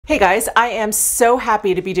Hey guys, I am so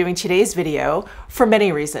happy to be doing today's video for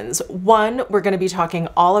many reasons. One, we're going to be talking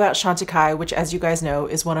all about Chantecaille, which as you guys know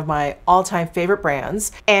is one of my all-time favorite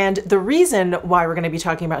brands. And the reason why we're going to be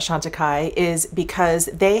talking about Chantecaille is because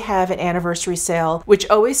they have an anniversary sale, which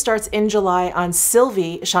always starts in July on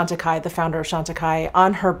Sylvie Chantecaille, the founder of Chantecaille,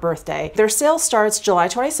 on her birthday. Their sale starts July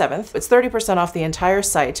 27th. It's 30% off the entire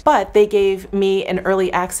site, but they gave me an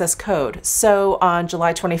early access code. So on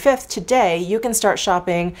July 25th, today, you can start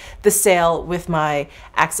shopping the sale with my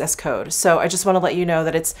access code. So I just want to let you know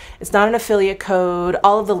that it's not an affiliate code.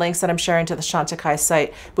 All of the links that I'm sharing to the Chantecaille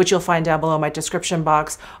site, which you'll find down below in my description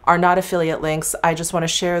box, are not affiliate links. I just want to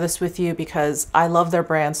share this with you because I love their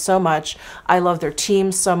brand so much. I love their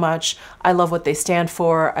team so much. I love what they stand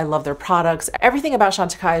for. I love their products. Everything about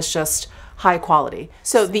Chantecaille is just high quality.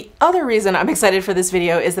 So the other reason I'm excited for this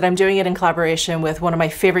video is that I'm doing it in collaboration with one of my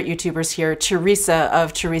favorite YouTubers here, Teresa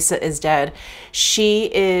of Teresa is Dead. She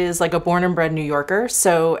is like a born and bred New Yorker.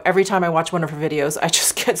 So every time I watch one of her videos, I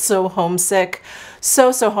just get so homesick,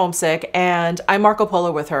 so homesick. And I Marco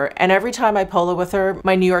Polo with her. And every time I polo with her,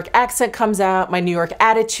 my New York accent comes out, my New York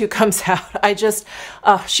attitude comes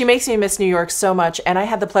out. She makes me miss New York so much. And I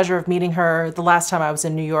had the pleasure of meeting her the last time I was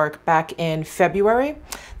in New York back in February.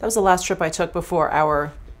 That was the last trip I took before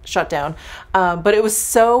our shutdown. But it was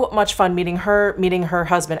so much fun meeting her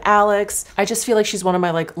husband, Alex. I just feel like she's one of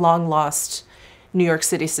my like long lost New York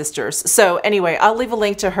City sisters. So anyway, I'll leave a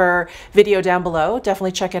link to her video down below.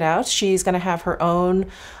 Definitely check it out. She's gonna have her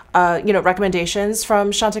own recommendations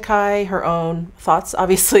from Chantecaille, her own thoughts,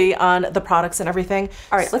 obviously, on the products and everything.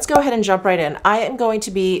 All right, let's go ahead and jump right in. I am going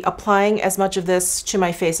to be applying as much of this to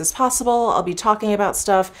my face as possible. I'll be talking about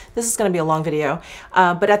stuff. This is going to be a long video,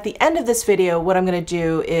 but at the end of this video, what I'm going to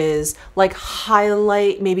do is like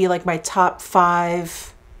highlight maybe like my top 5,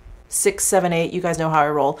 6, 7, 8, you guys know how I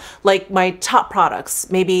roll, like my top products.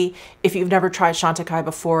 Maybe if you've never tried Chantecaille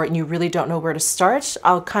before and you really don't know where to start,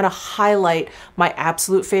 I'll kind of highlight my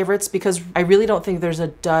absolute favorites because I really don't think there's a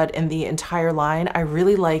dud in the entire line. I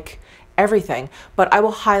really like everything, but I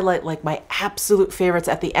will highlight like my absolute favorites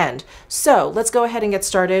at the end. So let's go ahead and get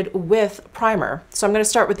started with primer. So I'm going to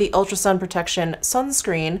start with the Ultra Sun Protection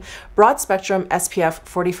Sunscreen Broad Spectrum SPF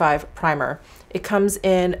 45 Primer. It comes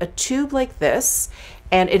in a tube like this,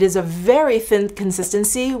 and it is a very thin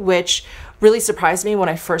consistency, which really surprised me when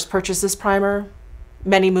I first purchased this primer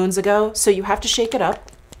many moons ago. So you have to shake it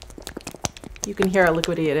up. You can hear how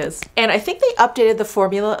liquidy it is. And I think they updated the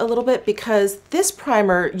formula a little bit because this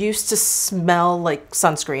primer used to smell like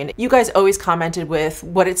sunscreen. You guys always commented with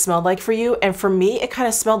what it smelled like for you. And for me, it kind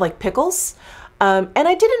of smelled like pickles. And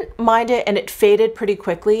I didn't mind it and it faded pretty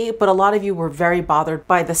quickly, but a lot of you were very bothered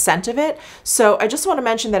by the scent of it. So I just want to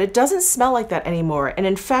mention that it doesn't smell like that anymore. And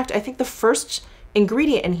in fact, I think the first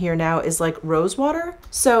ingredient in here now is like rose water.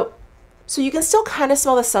 So you can still kind of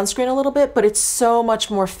smell the sunscreen a little bit, but it's so much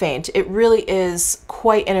more faint. It really is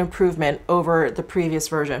quite an improvement over the previous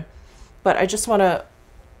version. But I just want to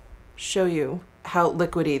show you how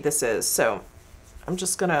liquidy this is. So I'm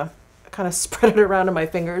just gonna kind of spread it around on my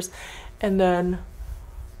fingers and then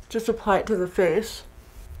just apply it to the face.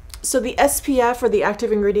 So the SPF, or the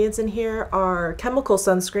active ingredients in here, are chemical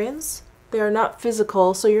sunscreens. They are not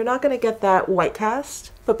physical, so you're not gonna get that white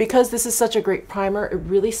cast. But because this is such a great primer, it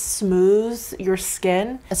really smooths your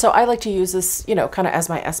skin. And so I like to use this, kind of as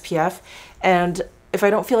my SPF. And if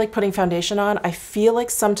I don't feel like putting foundation on, I feel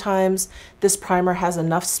like sometimes this primer has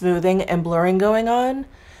enough smoothing and blurring going on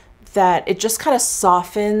that it just kind of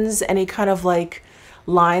softens any kind of like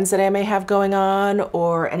lines that I may have going on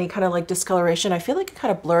or any kind of like discoloration. I feel like it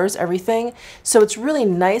kind of blurs everything. So it's really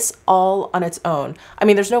nice all on its own. I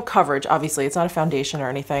mean, there's no coverage, obviously, it's not a foundation or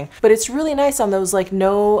anything, but it's really nice on those like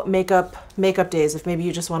no makeup days. If maybe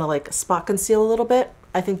you just want to like spot conceal a little bit,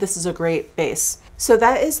 I think this is a great base. So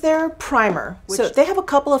that is their primer. So they have a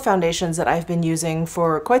couple of foundations that I've been using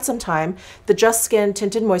for quite some time. The Just Skin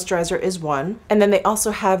Tinted Moisturizer is one. And then they also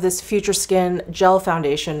have this Future Skin Gel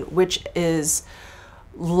Foundation, which is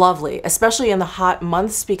lovely, especially in the hot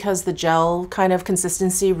months because the gel kind of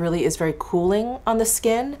consistency really is very cooling on the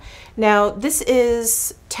skin. Now, this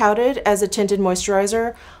is touted as a tinted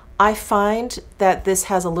moisturizer. I find that this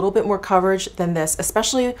has a little bit more coverage than this,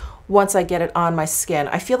 especially once I get it on my skin.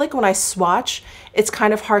 I feel like when I swatch, it's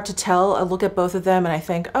kind of hard to tell. I look at both of them and I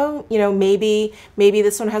think, oh, maybe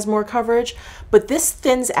this one has more coverage, but this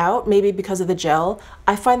thins out maybe because of the gel.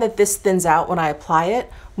 I find that this thins out when I apply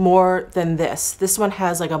it, more than this. This one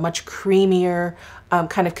has like a much creamier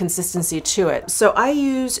kind of consistency to it. So I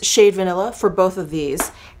use Shade Vanilla for both of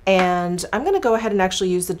these. And I'm gonna go ahead and actually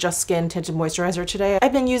use the Just Skin Tinted Moisturizer today.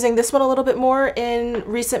 I've been using this one a little bit more in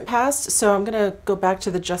recent past, so I'm gonna go back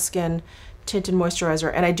to the Just Skin Tinted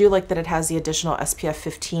Moisturizer, and I do like that it has the additional SPF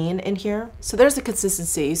 15 in here. So there's the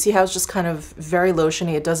consistency. You see how it's just kind of very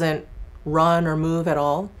lotiony, it doesn't run or move at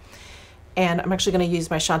all. And I'm actually gonna use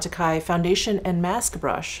my Chantecaille foundation and mask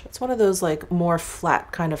brush. It's one of those like more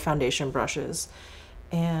flat kind of foundation brushes.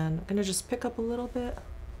 And I'm gonna just pick up a little bit.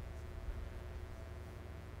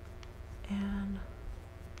 And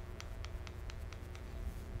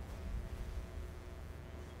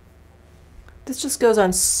this just goes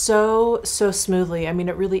on so smoothly. I mean,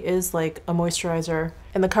 it really is like a moisturizer.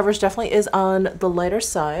 And the coverage definitely is on the lighter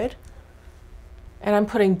side. And I'm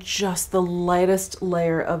putting just the lightest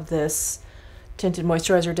layer of this tinted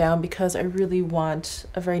moisturizer down because I really want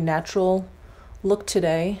a very natural look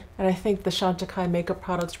today. And I think the Chantecaille makeup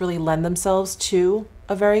products really lend themselves to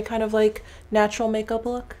a very kind of like natural makeup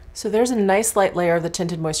look. So there's a nice light layer of the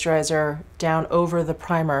tinted moisturizer down over the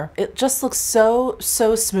primer. It just looks so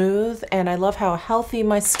smooth, and I love how healthy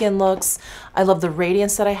my skin looks. I love the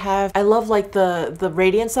radiance that I have. I love like the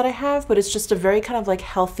radiance that I have, but it's just a very kind of like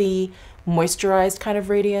healthy, moisturized kind of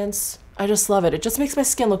radiance. I just love it. It just makes my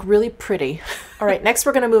skin look really pretty. All right, next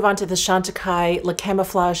we're gonna move on to the Chantecaille Le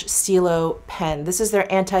Camouflage Stylo pen. This is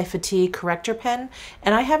their anti-fatigue corrector pen,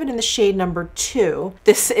 and I have it in the shade number 2.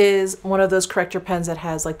 This is one of those corrector pens that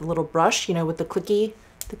has like the little brush, you know, with the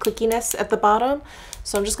clickiness at the bottom.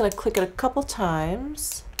 So I'm just gonna click it a couple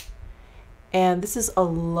times. And this is a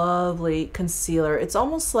lovely concealer. It's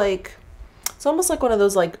almost like one of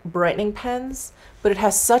those like brightening pens, but it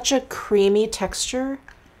has such a creamy texture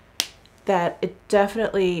that it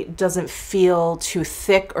definitely doesn't feel too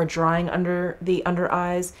thick or drying under the under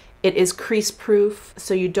eyes. It is crease proof,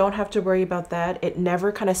 so you don't have to worry about that. It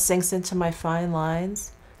never kind of sinks into my fine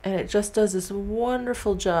lines, and it just does this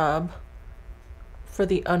wonderful job for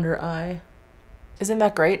the under eye. Isn't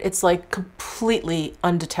that great? It's like completely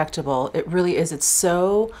undetectable. It really is. It's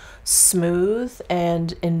so smooth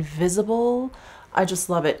and invisible. I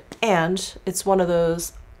just love it. And it's one of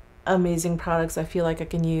those amazing products I feel like I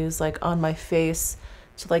can use like on my face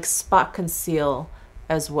to like spot conceal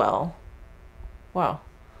as well. Wow,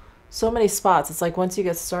 so many spots. It's like once you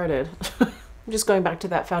get started. I'm just going back to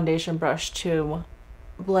that foundation brush to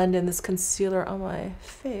blend in this concealer on my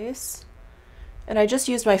face. And I just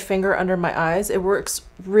used my finger under my eyes. It works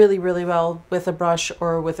really well with a brush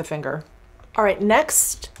or with a finger. All right,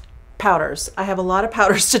 next, powders. I have a lot of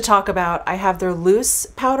powders to talk about. I have their loose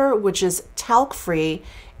powder, which is talc-free,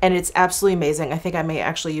 and it's absolutely amazing. I think I may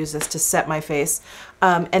actually use this to set my face.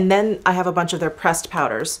 And then I have a bunch of their pressed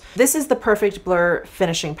powders. This is the Perfect Blur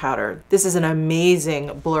Finishing Powder. This is an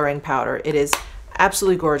amazing blurring powder. It is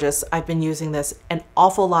absolutely gorgeous. I've been using this an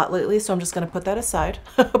awful lot lately, so I'm just gonna put that aside.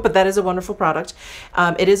 But that is a wonderful product.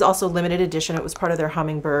 It is also limited edition. It was part of their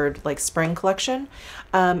Hummingbird like spring collection.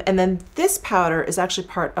 And then this powder is actually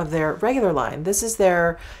part of their regular line. This is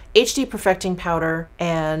their HD Perfecting Powder,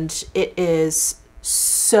 and it is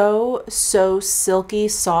so silky,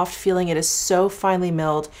 soft feeling. It is so finely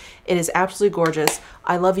milled. It is absolutely gorgeous.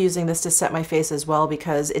 I love using this to set my face as well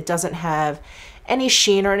because it doesn't have any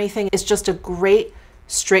sheen or anything. It's just a great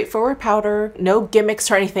straightforward powder, no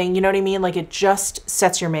gimmicks or anything, you know what I mean? Like it just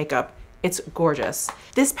sets your makeup. It's gorgeous.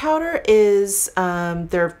 This powder is,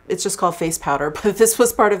 it's just called face powder, but this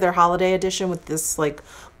was part of their holiday edition with this like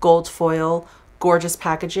gold foil, gorgeous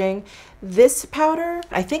packaging. This powder,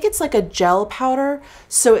 I think it's like a gel powder,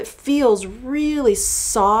 so it feels really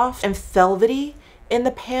soft and velvety in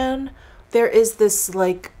the pan. There is this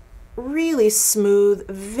like really smooth,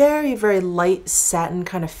 very light satin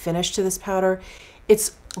kind of finish to this powder.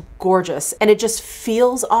 It's gorgeous, and it just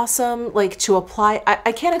feels awesome like to apply.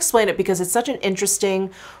 I can't explain it because it's such an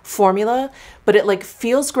interesting formula, but it like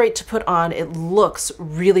feels great to put on. It looks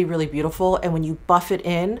really beautiful, and when you buff it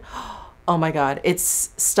in, oh my God,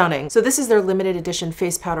 it's stunning. So this is their limited edition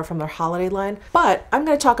face powder from their holiday line, but I'm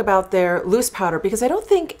gonna talk about their loose powder because I don't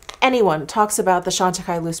think anyone talks about the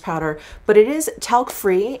Chantecaille loose powder, but it is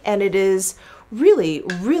talc-free, and it is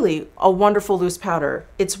really a wonderful loose powder.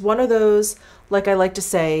 It's one of those, like I like to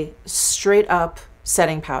say, straight up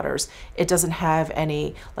setting powders. It doesn't have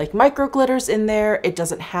any like micro glitters in there. It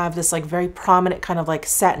doesn't have this like very prominent kind of like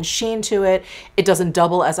satin sheen to it. It doesn't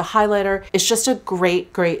double as a highlighter. It's just a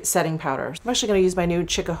great setting powder. I'm actually gonna use my new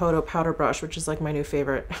Chikuhodo powder brush, which is like my new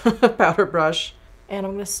favorite powder brush. And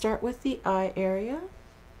I'm gonna start with the eye area.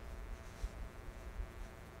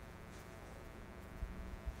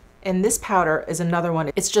 And this powder is another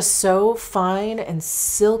one. It's just so fine and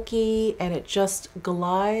silky, and it just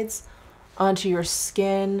glides onto your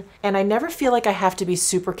skin. And I never feel like I have to be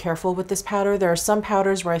super careful with this powder. There are some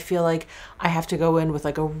powders where I feel like I have to go in with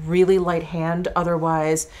like a really light hand.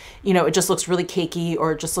 Otherwise, you know, it just looks really cakey,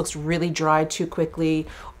 or it just looks really dry too quickly.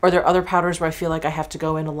 Or there are other powders where I feel like I have to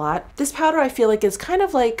go in a lot. This powder I feel like is kind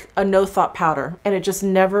of like a no thought powder, and it just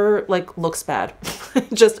never like looks bad.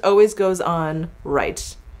 It just always goes on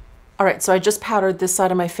right. All right, so I just powdered this side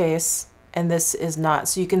of my face, and this is not.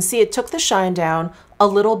 So you can see it took the shine down a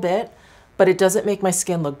little bit, but it doesn't make my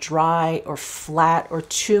skin look dry or flat or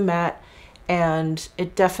too matte. And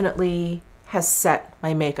it definitely has set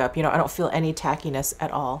my makeup. You know, I don't feel any tackiness at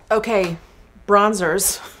all. Okay,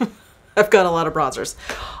 bronzers. I've got a lot of bronzers.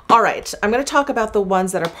 All right, I'm gonna talk about the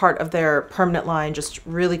ones that are part of their permanent line just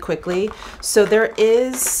really quickly. So there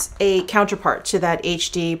is a counterpart to that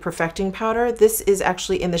HD Perfecting Powder. This is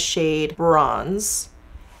actually in the shade Bronze.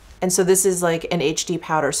 And so this is like an HD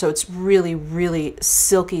powder. So it's really, really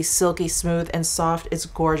silky, silky smooth and soft. It's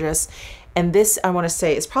gorgeous. And this, I wanna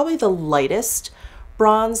say, is probably the lightest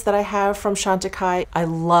bronze that I have from Chantecaille. I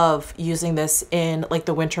love using this in like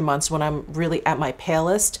the winter months when I'm really at my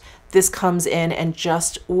palest. This comes in and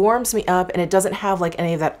just warms me up, and it doesn't have like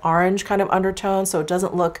any of that orange kind of undertone, so it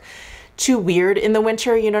doesn't look too weird in the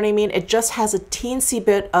winter, you know what I mean? It just has a teensy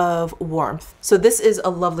bit of warmth. So this is a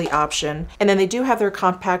lovely option. And then they do have their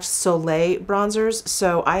compact Soleil bronzers.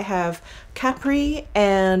 So I have Capri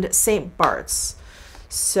and St. Bart's.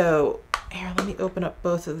 So here, let me open up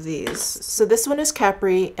both of these. So this one is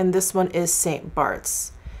Capri and this one is St.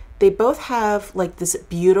 Bart's. They both have like this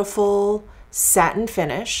beautiful satin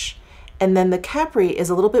finish. And then the Capri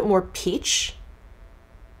is a little bit more peach.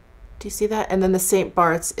 Do you see that? And then the St.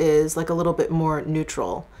 Bart's is like a little bit more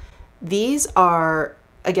neutral. These are,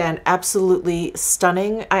 again, absolutely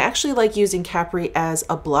stunning. I actually like using Capri as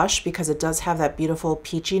a blush because it does have that beautiful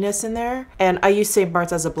peachiness in there. And I use St.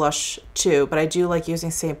 Bart's as a blush too, but I do like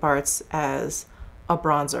using St. Bart's as a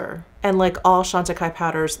bronzer. And like all Chantecaille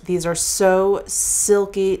powders, these are so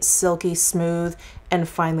silky, silky smooth and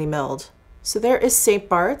finely milled. So there is St.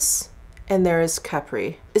 Bart's and there is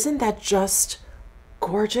Capri. Isn't that just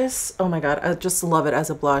gorgeous? Oh my God, I just love it as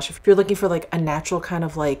a blush. If you're looking for like a natural kind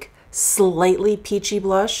of like slightly peachy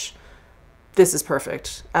blush, this is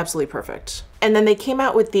perfect, absolutely perfect. And then they came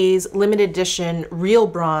out with these limited edition real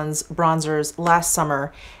bronze bronzers last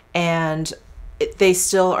summer, and they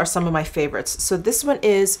still are some of my favorites. So this one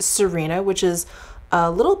is Serena, which is a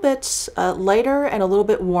little bit lighter and a little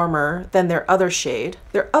bit warmer than their other shade.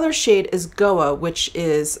 Their other shade is Goa, which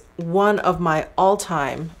is one of my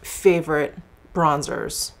all-time favorite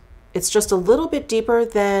bronzers. It's just a little bit deeper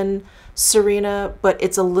than Serena, but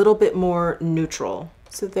it's a little bit more neutral.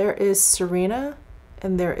 So there is Serena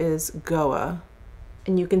and there is Goa.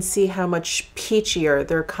 And you can see how much peachier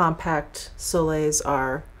their compact Soleils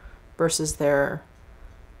are versus their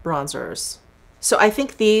bronzers. So I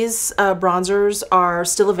think these bronzers are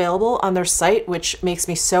still available on their site, which makes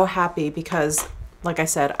me so happy because, like I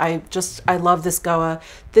said, I love this Goa.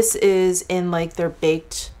 This is in like their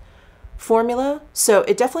baked formula. So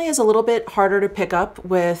it definitely is a little bit harder to pick up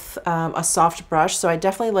with a soft brush. So I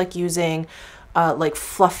definitely like using like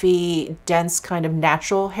fluffy, dense kind of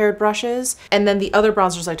natural haired brushes. And then the other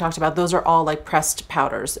bronzers I talked about, those are all like pressed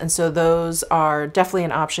powders. And so those are definitely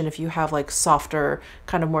an option if you have like softer,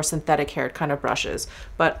 kind of more synthetic haired kind of brushes.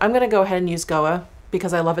 But I'm gonna go ahead and use Goa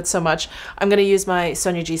because I love it so much. I'm gonna use my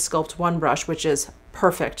Sonia G Sculpt 1 brush, which is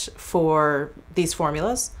perfect for these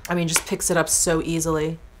formulas. I mean, just picks it up so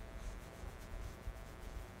easily.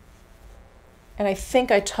 And I think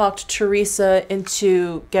I talked Teresa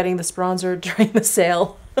into getting this bronzer during the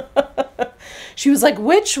sale. She was like,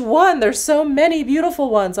 which one? There's so many beautiful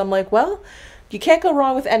ones. I'm like, well, you can't go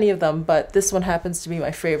wrong with any of them, but this one happens to be my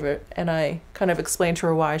favorite. And I kind of explained to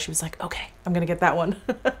her why. She was like, okay, I'm gonna get that one.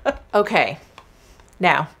 Okay,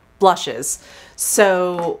 now blushes.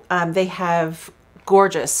 So they have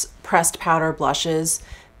gorgeous pressed powder blushes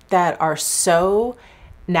that are so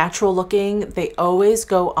natural looking. They always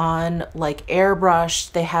go on like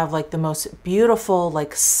airbrush. They have like the most beautiful,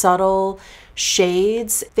 like subtle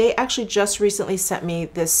shades. They actually just recently sent me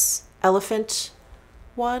this elephant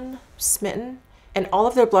one, Smitten, and all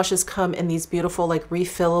of their blushes come in these beautiful, like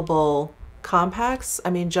refillable compacts. I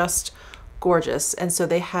mean, just gorgeous. And so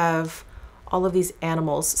they have all of these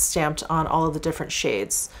animals stamped on all of the different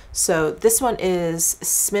shades. So this one is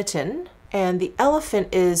Smitten, and the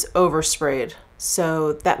elephant is oversprayed.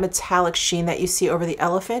 So that metallic sheen that you see over the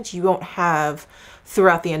elephant, you won't have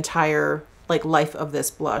throughout the entire like life of this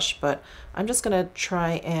blush, but I'm just gonna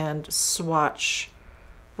try and swatch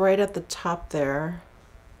right at the top there.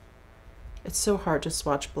 It's so hard to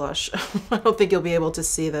swatch blush. I don't think you'll be able to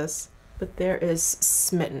see this, but there is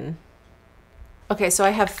Smitten. Okay, so I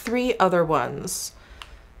have 3 other ones.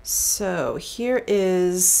 So here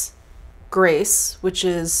is Grace, which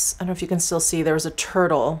is, I don't know if you can still see, there was a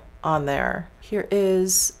turtle on there. Here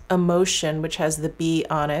is Emotion, which has the bee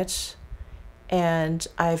on it. And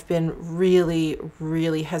I've been really,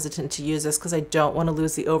 really hesitant to use this because I don't want to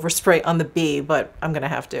lose the overspray on the bee, but I'm gonna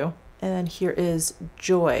have to. And then here is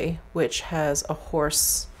Joy, which has a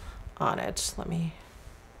horse on it. So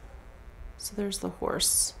there's the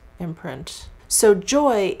horse imprint. So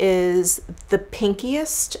Joy is the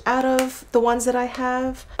pinkiest out of the ones that I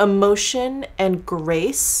have. Emotion and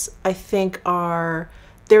Grace, I think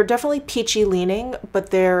they're definitely peachy leaning, but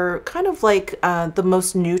they're kind of like the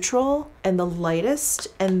most neutral and the lightest.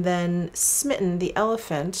 And then Smitten, the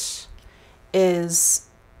elephant, is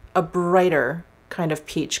a brighter kind of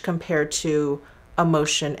peach compared to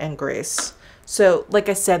Emotion and Grace. So like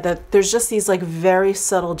I said, that there's just these like very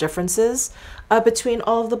subtle differences between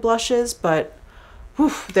all of the blushes, but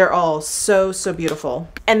whew, they're all so, so beautiful.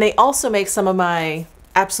 And they also make some of my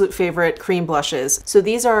absolute favorite cream blushes. So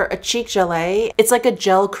these are a cheek Gelee. It's like a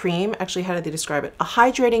gel cream. Actually, how did they describe it? A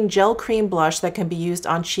hydrating gel cream blush that can be used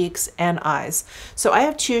on cheeks and eyes. So I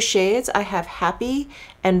have 2 shades. I have Happy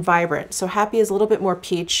and Vibrant. So Happy is a little bit more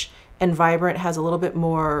peach and Vibrant has a little bit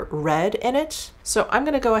more red in it. So I'm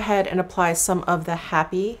gonna go ahead and apply some of the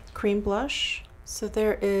Happy cream blush. So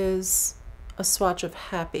there is a swatch of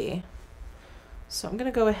Happy. So I'm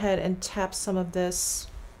gonna go ahead and tap some of this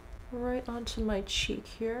right onto my cheek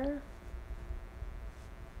here.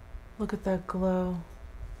 Look at that glow.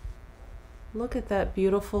 Look at that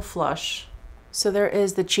beautiful flush. So there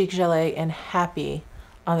is the cheek Gelee and Happy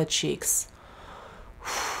on the cheeks.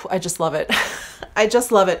 I just love it. I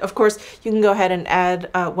just love it. Of course, you can go ahead and add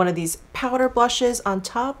one of these powder blushes on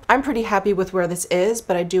top. I'm pretty happy with where this is,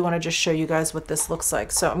 but I do want to just show you guys what this looks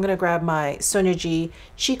like. So I'm going to grab my Sonia G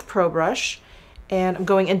Cheek Pro brush, and I'm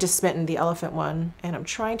going into Smitten, the elephant one, and I'm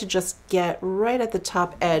trying to just get right at the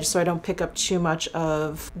top edge so I don't pick up too much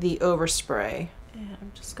of the overspray. And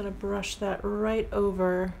I'm just going to brush that right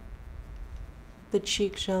over the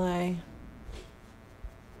cheek Gelee.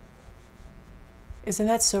 Isn't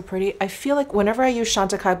that so pretty? I feel like whenever I use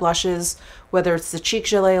Chantecaille blushes, whether it's the cheek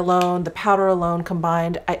Gelee alone, the powder alone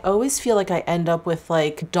combined, I always feel like I end up with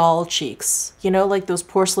like doll cheeks. You know, like those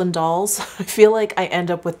porcelain dolls? I feel like I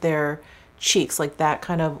end up with their cheeks, like that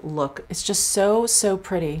kind of look. It's just so, so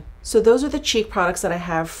pretty. So those are the cheek products that I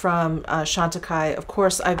have from Chantecaille. Of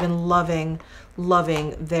course, I've been loving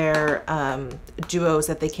their duos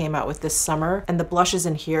that they came out with this summer. And the blushes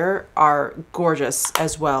in here are gorgeous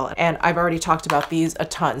as well. And I've already talked about these a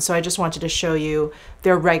ton. So I just wanted to show you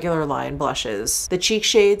their regular line blushes, the cheek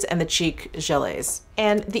shades and the cheek Gelees.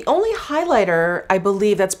 And the only highlighter, I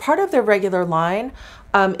believe, that's part of their regular line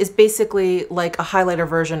is basically like a highlighter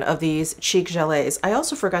version of these cheek Gelees. I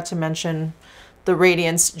also forgot to mention the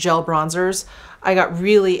Radiance gel bronzers. I got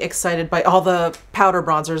really excited by all the powder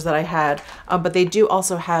bronzers that I had, but they do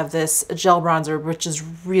also have this gel bronzer, which is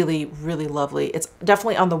really, really lovely. It's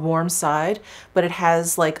definitely on the warm side, but it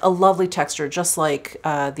has like a lovely texture, just like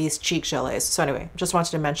these cheek Gelees. So anyway, just wanted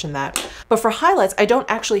to mention that. But for highlights, I don't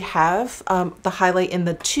actually have the highlight in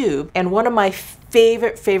the tube. And one of my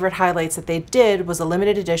favorite highlights that they did was a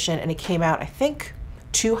limited edition, and it came out, I think,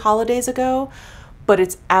 2 holidays ago, but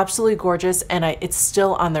it's absolutely gorgeous, and it's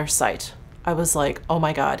still on their site. I was like, oh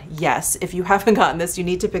my God, yes. If you haven't gotten this, you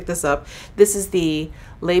need to pick this up. This is the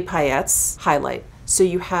Les Paillettes highlight. So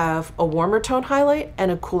you have a warmer tone highlight and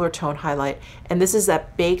a cooler tone highlight. And this is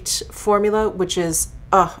that baked formula, which is,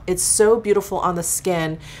 it's so beautiful on the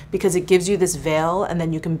skin because it gives you this veil, and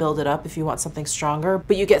then you can build it up if you want something stronger.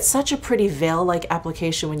 But you get such a pretty veil-like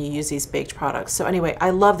application when you use these baked products. So anyway, I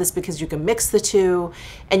love this because you can mix the two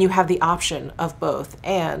and you have the option of both.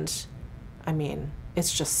 And I mean,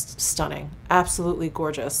 it's just stunning, absolutely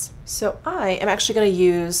gorgeous. So I am actually going to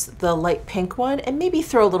use the light pink one and maybe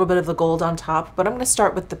throw a little bit of the gold on top, but I'm going to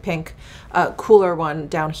start with the pink cooler one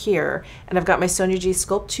down here. And I've got my Sonia G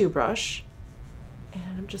Sculpt 2 brush,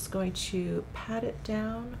 and I'm just going to pat it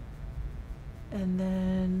down and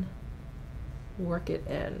then work it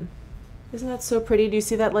in. Isn't that so pretty? Do you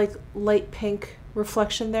see that like light pink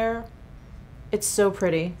reflection there? It's so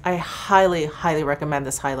pretty. I highly, highly recommend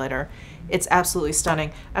this highlighter. It's absolutely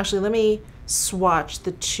stunning. Actually, let me swatch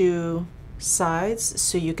the 2 sides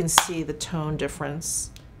so you can see the tone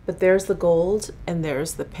difference. But there's the gold and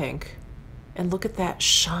there's the pink. And look at that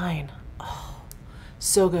shine. Oh,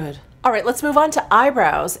 so good. All right, let's move on to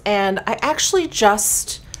eyebrows. And I actually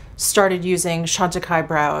just started using Chantecaille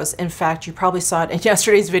brows. In fact, you probably saw it in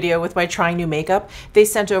yesterday's video with my trying new makeup. They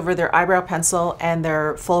sent over their eyebrow pencil and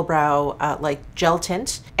their full brow like gel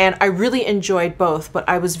tint, and I really enjoyed both, but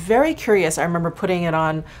I was very curious. I remember putting it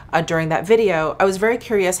on during that video. I was very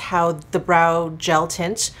curious how the brow gel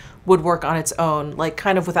tint would work on its own, like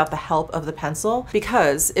kind of without the help of the pencil,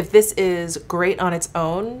 because if this is great on its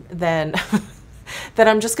own, then then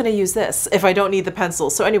I'm just gonna use this if I don't need the pencil.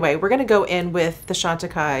 So anyway, we're gonna go in with the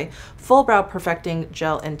Chantecaille Full Brow Perfecting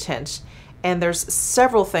Gel and Tint. And there's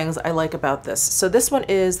several things I like about this. So this one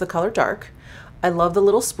is the color Dark. I love the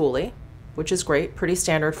little spoolie, which is great, pretty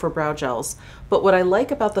standard for brow gels. But what I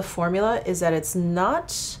like about the formula is that it's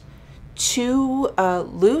not too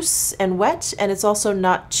loose and wet, and it's also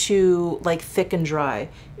not too like thick and dry.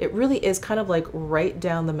 It really is kind of like right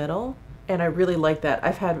down the middle. And I really like that.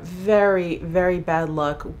 I've had very, very bad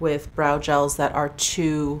luck with brow gels that are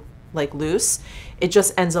too like loose. It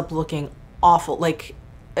just ends up looking awful. Like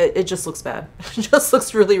it just looks bad. It just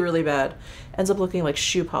looks really, really bad. Ends up looking like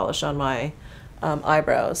shoe polish on my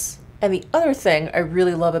eyebrows. And the other thing I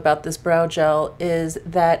really love about this brow gel is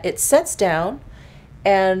that it sets down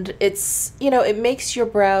and it's, you know, it makes your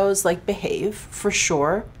brows like behave for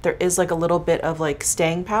sure. There is like a little bit of like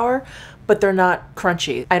staying power, but they're not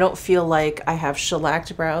crunchy. I don't feel like I have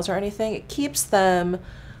shellacked brows or anything. It keeps them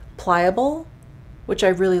pliable, which I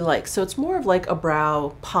really like. So it's more of like a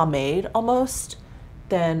brow pomade almost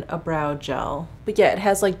than a brow gel. But yeah, it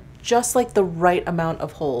has like just like the right amount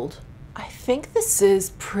of hold. I think this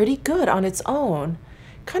is pretty good on its own.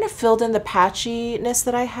 Kind of filled in the patchiness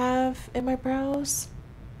that I have in my brows.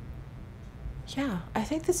 Yeah, I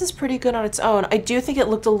think this is pretty good on its own. I do think it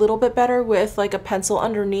looked a little bit better with like a pencil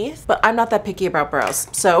underneath, but I'm not that picky about brows.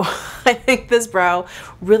 So I think this brow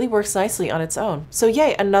really works nicely on its own. So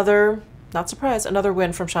yay, another, not surprised, another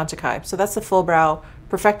win from Chantecaille. So that's the Full Brow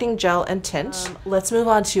Perfecting Gel and Tint. Let's move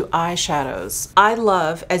on to eyeshadows. I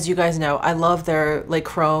love, as you guys know, I love their like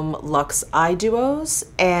Chrome Luxe eye duos,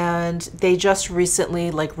 and they just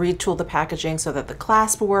recently like retooled the packaging so that the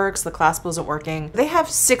clasp works. The clasp wasn't working. They have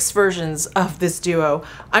 6 versions of this duo.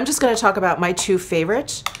 I'm just gonna talk about my 2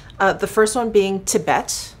 favorite. The first one being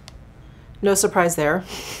Tibet. No surprise there.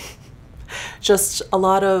 Just a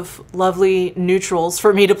lot of lovely neutrals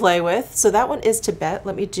for me to play with. So that one is Tibet.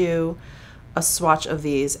 Let me do a swatch of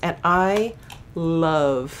these, and I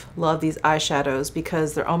love these eyeshadows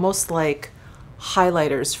because they're almost like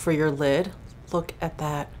highlighters for your lid. Look at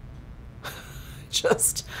that.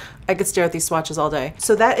 Just, I could stare at these swatches all day.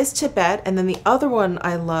 So that is Tibet, and then the other one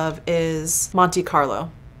I love is Monte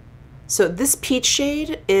Carlo. So this peach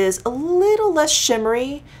shade is a little less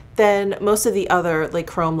shimmery than most of the other like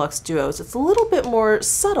Chrome Luxe duos. It's a little bit more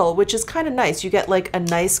subtle, which is kind of nice. You get like a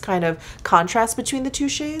nice kind of contrast between the 2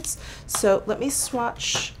 shades. So let me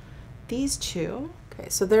swatch these 2. Okay,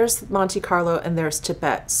 so there's Monte Carlo and there's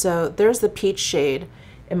Tibet. So there's the peach shade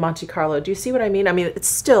in Monte Carlo. Do you see what I mean? I mean, it's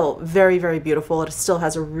still very, very beautiful. It still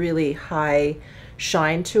has a really high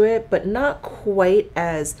shine to it, but not quite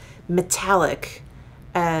as metallic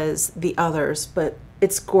as the others, but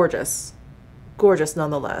it's gorgeous. Gorgeous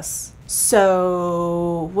nonetheless.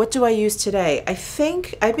 So what do I use today? I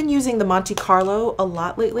think I've been using the Monte Carlo a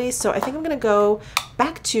lot lately, so I think I'm gonna go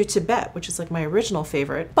back to Tibet, which is like my original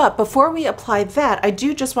favorite. But before we apply that, I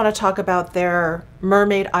do just want to talk about their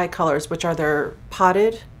mermaid eye colors, which are their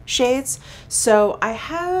potted shades. So I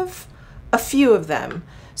have a few of them.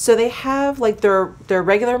 So they have like their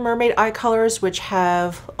regular mermaid eye colors, which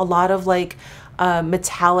have a lot of like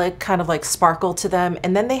metallic kind of like sparkle to them,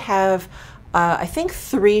 and then they have I think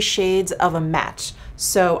 3 shades of a matte.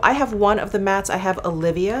 So I have one of the mattes. I have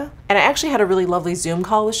Olivia, and I actually had a really lovely Zoom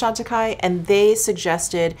call with Chantecaille, and they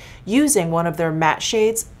suggested using one of their matte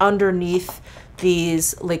shades underneath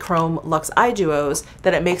these Le Chrome Luxe eye duos,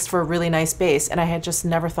 that it makes for a really nice base, and I had just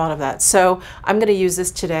never thought of that. So I'm gonna use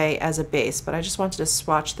this today as a base, but I just wanted to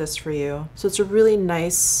swatch this for you. So it's a really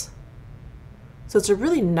nice,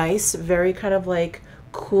 very kind of like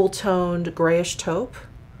cool toned grayish taupe.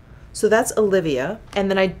 So that's Olivia. And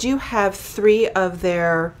then I do have 3 of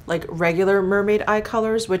their like regular mermaid eye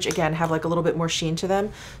colors, which again have like a little bit more sheen to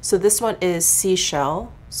them. So this one is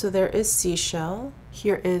Seashell. So there is Seashell.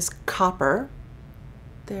 Here is Copper.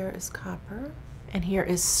 There is Copper. And here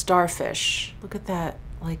is Starfish. Look at that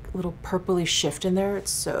like little purpley shift in there. It's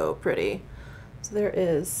so pretty. So there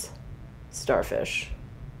is Starfish.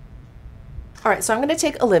 All right, so I'm gonna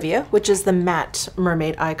take Olivia, which is the matte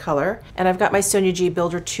mermaid eye color, and I've got my Sonia G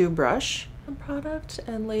Builder 2 brush product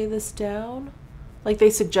and lay this down like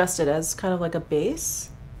they suggested as kind of like a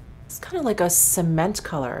base. It's kind of like a cement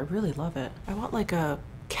color. I really love it. I want like a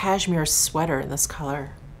cashmere sweater in this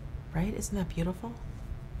color. right? Isn't that beautiful?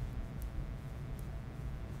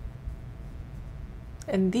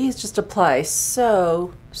 And these just apply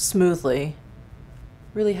so smoothly.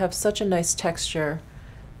 Really have such a nice texture.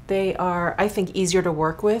 They are, I think, easier to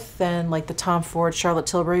work with than like the Tom Ford Charlotte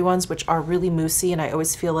Tilbury ones, which are really moussey, and I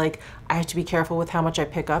always feel like I have to be careful with how much I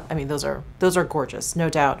pick up. I mean, those are gorgeous, no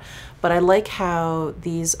doubt. But I like how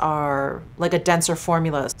these are like a denser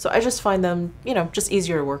formula. So I just find them, you know, just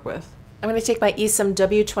easier to work with. I'm going to take my Esom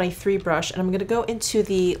W23 brush and I'm going to go into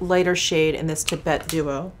the lighter shade in this Tibet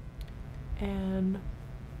Duo and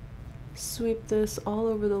sweep this all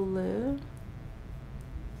over the lid.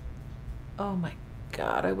 Oh my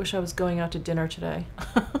God, I wish I was going out to dinner today.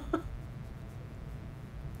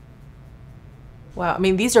 Wow, I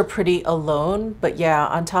mean, these are pretty alone, but yeah,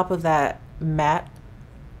 on top of that matte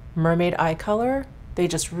mermaid eye color, they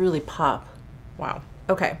just really pop. Wow.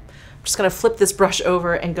 Okay, I'm just gonna flip this brush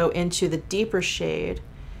over and go into the deeper shade,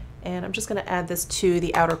 and I'm just gonna add this to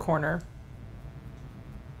the outer corner.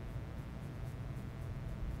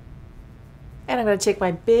 And I'm gonna take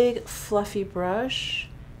my big fluffy brush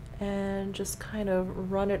and just kind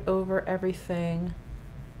of run it over everything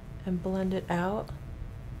and blend it out.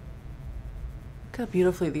 Look how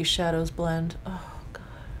beautifully these shadows blend. Oh God,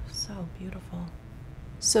 so beautiful.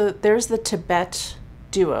 So there's the Tibet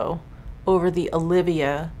Duo over the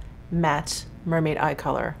Olivia matte mermaid eye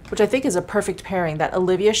color, which I think is a perfect pairing. That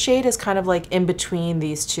Olivia shade is kind of like in between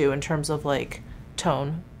these two in terms of like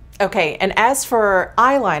tone. Okay, and as for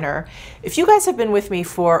eyeliner, if you guys have been with me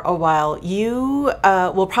for a while, you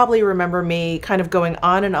will probably remember me kind of going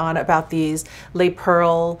on and on about these Les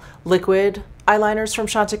Pearl liquid eyeliners from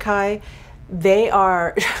Chantecaille.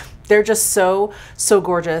 They're just so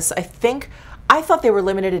gorgeous. I thought they were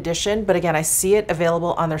limited edition, but again, I see it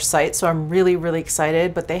available on their site, so I'm really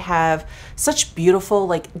excited. But they have such beautiful,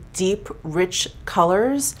 like deep, rich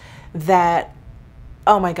colors that,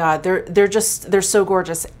 oh my God, they're so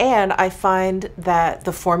gorgeous. And I find that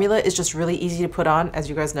the formula is just really easy to put on, as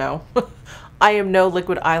you guys know. I am no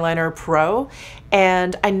liquid eyeliner pro,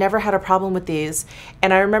 and I never had a problem with these.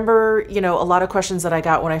 And I remember, you know, a lot of questions that I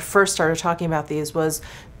got when I first started talking about these was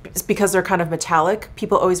because they're kind of metallic.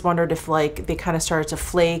 People always wondered if like they kind of started to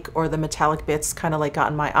flake or the metallic bits kind of like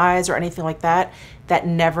got in my eyes or anything like that. That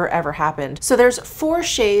never ever happened. So there's 4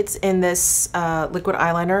 shades in this liquid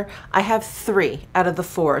eyeliner. I have 3 out of the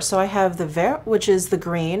 4. So I have the Vert, which is the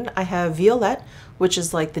green. I have Violette, which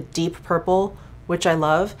is like the deep purple, which I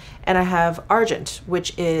love. And I have Argent,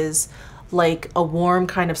 which is like a warm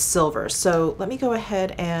kind of silver. So let me go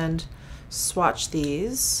ahead and swatch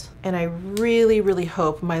these. And I really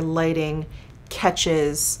hope my lighting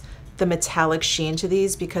catches the metallic sheen to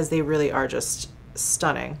these because they really are just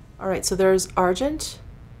stunning. All right, so there's Argent,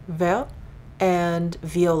 Vert, and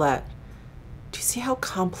Violette. Do you see how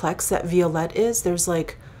complex that Violette is? There's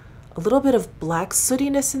like a little bit of black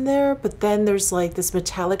sootiness in there, but then there's like this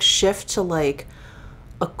metallic shift to like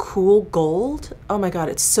a cool gold. Oh my God,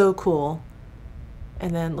 it's so cool.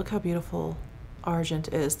 And then look how beautiful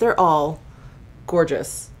Argent is. They're all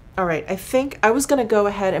gorgeous. All right, I think I was gonna go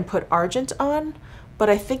ahead and put Argent on, but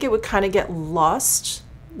I think it would kind of get lost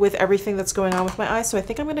with everything that's going on with my eyes. So I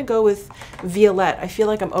think I'm gonna go with Violette. I feel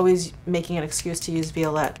like I'm always making an excuse to use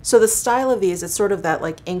Violette. So the style of these, it's sort of that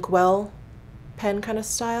like inkwell pen kind of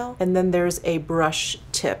style. And then there's a brush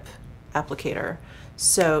tip applicator.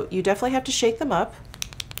 So you definitely have to shake them up.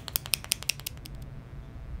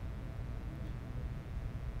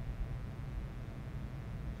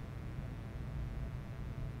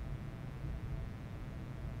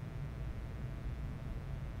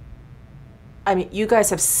 I mean, you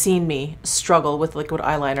guys have seen me struggle with liquid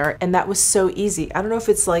eyeliner, and that was so easy. I don't know if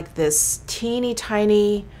it's like this teeny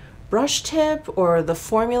tiny brush tip or the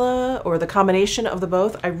formula or the combination of the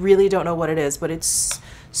both. I really don't know what it is, but it's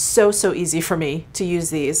so easy for me to use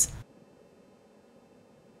these.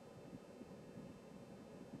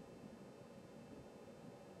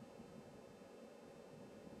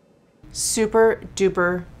 Super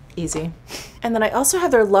duper easy. And then I also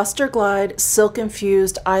have their Luster Glide Silk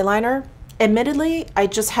Infused Eyeliner. Admittedly, I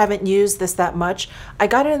just haven't used this that much. I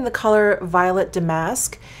got it in the color Violet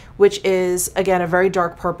Damask, which is, again, a very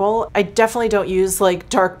dark purple. I definitely don't use like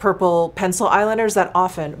dark purple pencil eyeliners that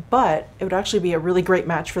often, but it would actually be a really great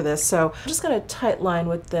match for this. So I'm just gonna tight line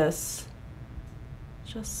with this,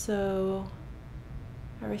 just so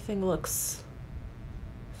everything looks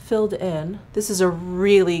filled in. This is a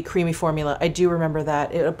really creamy formula. I do remember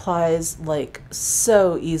that. It applies like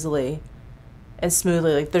so easily and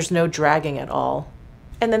smoothly, like there's no dragging at all.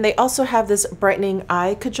 And then they also have this brightening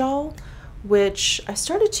eye kajal, which I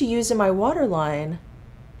started to use in my waterline,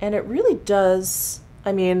 and it really does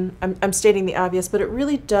I mean, I'm stating the obvious, but it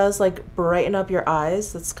really does like brighten up your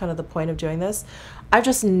eyes. That's kind of the point of doing this. I've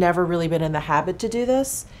just never really been in the habit to do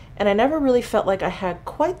this, and I never really felt like I had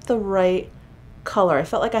quite the right color. I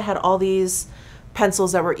felt like I had all these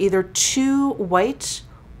pencils that were either too white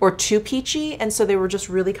or too peachy, and so they were just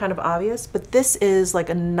really kind of obvious. But this is like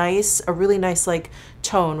a really nice like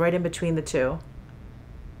tone right in between the two.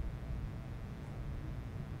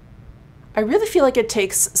 I really feel like it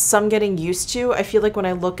takes some getting used to. I feel like when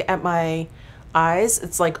I look at my eyes,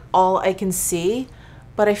 it's like all I can see.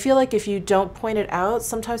 But I feel like if you don't point it out,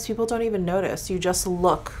 sometimes people don't even notice. You just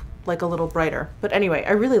look like a little brighter. But anyway,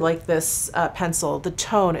 I really like this pencil. The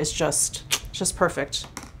tone is just perfect.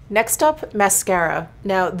 Next up, mascara.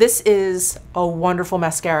 Now this is a wonderful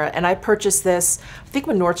mascara, and I purchased this, I think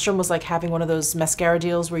when Nordstrom was like having one of those mascara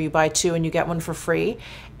deals where you buy two and you get one for free.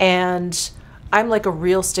 And I'm like a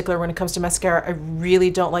real stickler when it comes to mascara. I really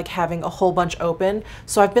don't like having a whole bunch open.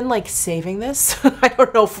 So I've been like saving this. I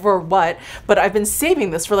don't know for what, but I've been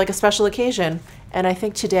saving this for like a special occasion. And I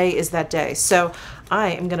think today is that day. So I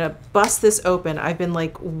am gonna bust this open. I've been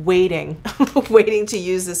like waiting, waiting to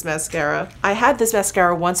use this mascara. I had this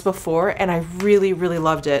mascara once before and I really, really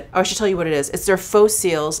loved it. Oh, I should tell you what it is. It's their Faux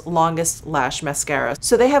Cils Longest Lash Mascara.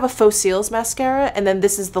 So they have a Faux Cils mascara, and then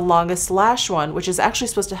this is the Longest Lash one, which is actually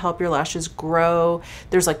supposed to help your lashes grow.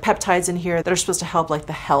 There's like peptides in here that are supposed to help like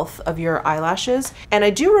the health of your eyelashes. And I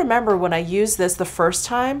do remember when I used this the first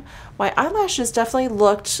time, my eyelashes definitely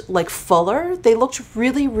looked like fuller. They looked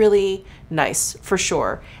really, really nice for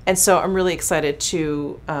sure. And so I'm really excited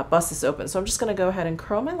to bust this open. So I'm just gonna go ahead and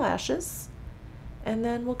curl my lashes, and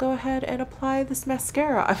then we'll go ahead and apply this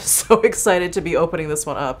mascara. I'm so excited to be opening this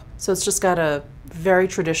one up. So it's just got a very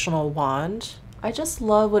traditional wand. I just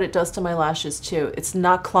love what it does to my lashes too. It's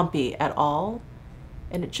not clumpy at all,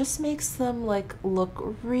 and it just makes them like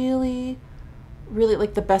look really, really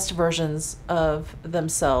like the best versions of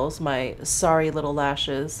themselves, my sorry little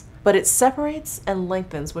lashes. But it separates and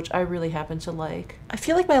lengthens, which I really happen to like. I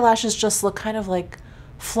feel like my lashes just look kind of like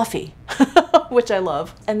fluffy, which I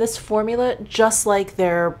love. And this formula, just like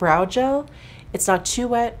their brow gel, it's not too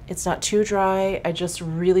wet, it's not too dry. I just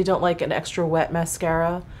really don't like an extra wet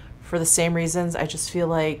mascara for the same reasons. I just feel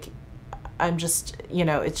like I'm just, you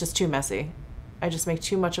know, it's just too messy. I just make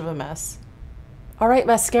too much of a mess. All right,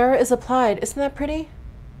 mascara is applied. Isn't that pretty?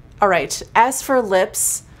 All right, as for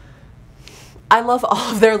lips, I love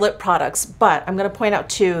all of their lip products, but I'm gonna point out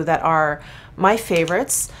two that are my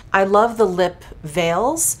favorites. I love the lip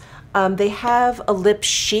veils. They have a lip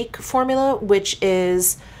chic formula, which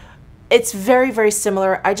is, it's very, very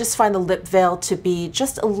similar. I just find the lip veil to be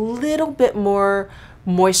just a little bit more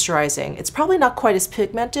moisturizing. It's probably not quite as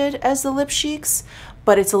pigmented as the lip chics,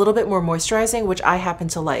 but it's a little bit more moisturizing, which I happen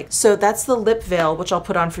to like. So that's the lip veil, which I'll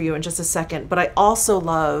put on for you in just a second, but I also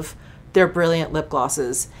love their brilliant lip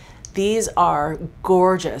glosses. These are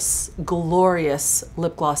gorgeous, glorious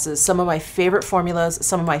lip glosses. Some of my favorite formulas,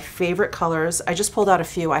 some of my favorite colors. I just pulled out a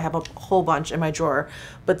few. I have a whole bunch in my drawer,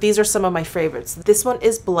 but these are some of my favorites. This one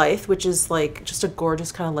is Blythe, which is like just a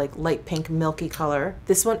gorgeous kind of like light pink milky color.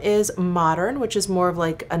 This one is Modern, which is more of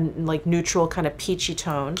like a neutral kind of peachy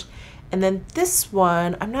toned. And then this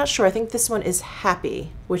one, I'm not sure, I think this one is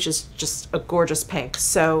Happy, which is just a gorgeous pink.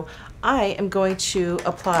 So I am going to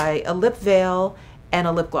apply a lip veil and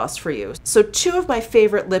a lip gloss for you. So two of my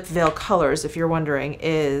favorite lip veil colors, if you're wondering,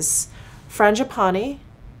 is Frangipani,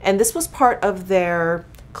 and this was part of their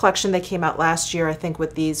collection that came out last year, I think,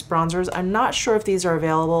 with these bronzers. I'm not sure if these are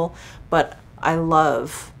available, but I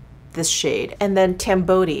love this shade. And then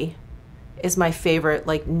Tambodi is my favorite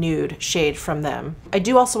like nude shade from them. I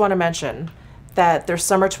do also want to mention that their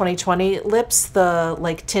summer 2020 lips, the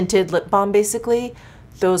like tinted lip balm basically,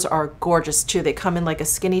 those are gorgeous too. They come in like a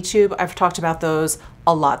skinny tube. I've talked about those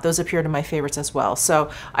a lot. Those appeared in my favorites as well.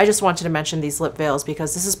 So I just wanted to mention these lip veils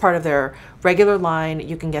because this is part of their regular line.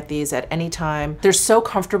 You can get these at any time. They're so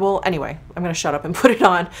comfortable. Anyway, I'm gonna shut up and put it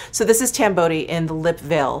on. So this is Tambodi in the lip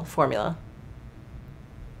veil formula.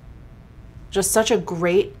 Just such a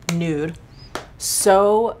great nude.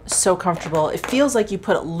 So comfortable. It feels like you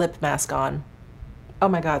put a lip mask on. Oh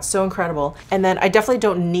my God, so incredible. And then I definitely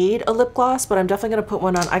don't need a lip gloss, but I'm definitely gonna put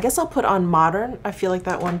one on. I guess I'll put on Modern. I feel like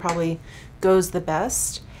that one probably goes the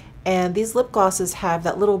best. And these lip glosses have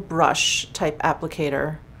that little brush type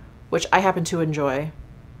applicator, which I happen to enjoy.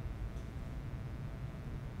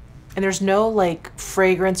 And there's no like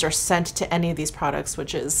fragrance or scent to any of these products,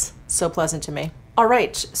 which is so pleasant to me. All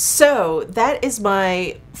right, so that is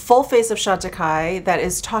my full face of Chantecaille that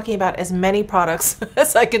is talking about as many products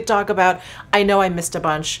as I could talk about. I know I missed a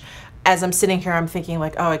bunch. as I'm sitting here, I'm thinking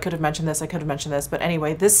like, oh, I could have mentioned this, I could have mentioned this. But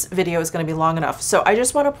anyway, this video is going to be long enough. So I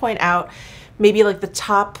just want to point out maybe like the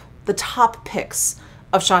top picks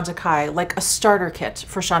of Chantecaille, like a starter kit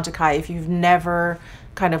for Chantecaille if you've never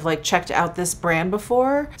kind of like checked out this brand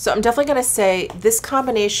before. So I'm definitely gonna say this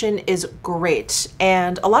combination is great.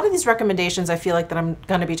 And a lot of these recommendations I feel like that I'm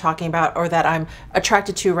gonna be talking about or that I'm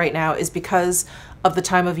attracted to right now is because of the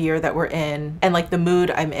time of year that we're in and like the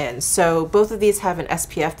mood I'm in. So both of these have an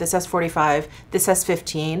SPF. This has 45, this has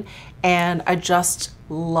 15, and I just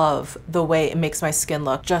love the way it makes my skin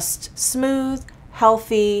look. Just smooth,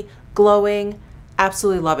 healthy, glowing,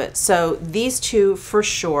 absolutely love it. So these two for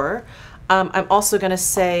sure. I'm also gonna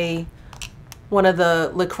say one of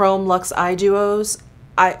the Le Chrome Luxe Eye Duos.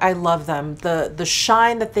 I love them. The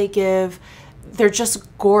shine that they give, they're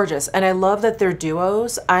just gorgeous. And I love that they're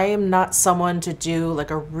duos. I am not someone to do like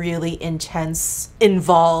a really intense,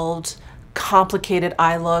 involved, complicated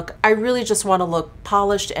eye look. I really just wanna look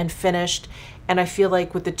polished and finished. And I feel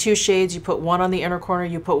like with the two shades, you put one on the inner corner,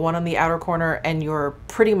 you put one on the outer corner, and you're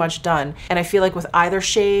pretty much done. And I feel like with either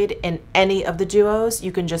shade in any of the duos,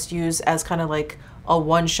 you can just use as kind of like a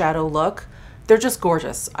one shadow look. They're just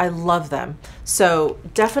gorgeous. I love them. So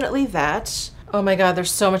definitely that. Oh my God,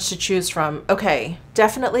 there's so much to choose from. Okay,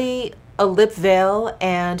 definitely a lip veil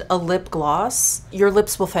and a lip gloss. Your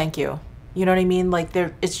lips will thank you. You know what I mean? Like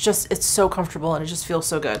it's so comfortable and it just feels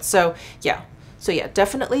so good. So yeah. So yeah,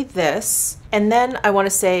 definitely this. And then I want to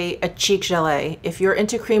say a cheek Gelee. If you're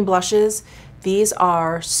into cream blushes, these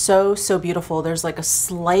are so, so beautiful. There's like a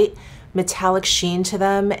slight metallic sheen to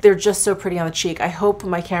them. They're just so pretty on the cheek. I hope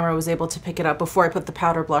my camera was able to pick it up before I put the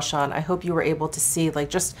powder blush on. I hope you were able to see like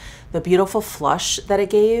just the beautiful flush that it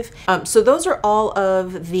gave. So those are all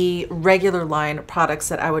of the regular line products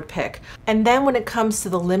that I would pick. And then when it comes to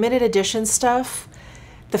the limited edition stuff,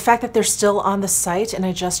 the fact that they're still on the site and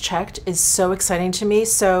I just checked is so exciting to me.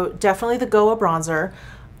 So definitely the Goa bronzer.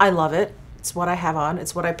 I love it. It's what I have on.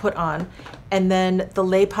 It's what I put on. And then the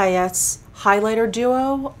Les Paillettes highlighter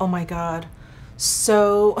duo. Oh my God.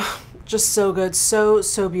 So, just so good. So,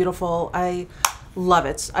 so beautiful. I love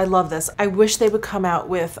it. I love this. I wish they would come out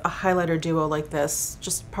with a highlighter duo like this.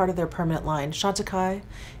 Just part of their permanent line. Chantecaille,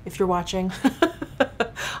 if you're watching.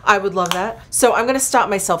 I would love that. So I'm gonna stop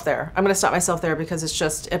myself there. I'm gonna stop myself there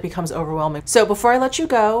because it becomes overwhelming. So before I let you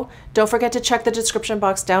go, don't forget to check the description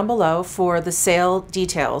box down below for the sale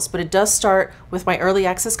details, but it does start with my early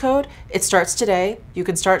access code. It starts today. You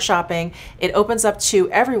can start shopping. It opens up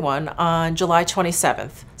to everyone on July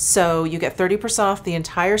 27th. So you get 30% off the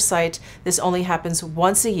entire site. This only happens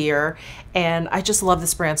once a year, and I just love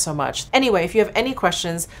this brand so much. Anyway, if you have any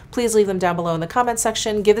questions, please leave them down below in the comment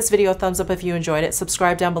section. Give this video a thumbs up if you enjoyed it.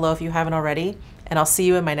 Subscribe down below if you haven't already, and I'll see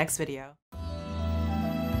you in my next video.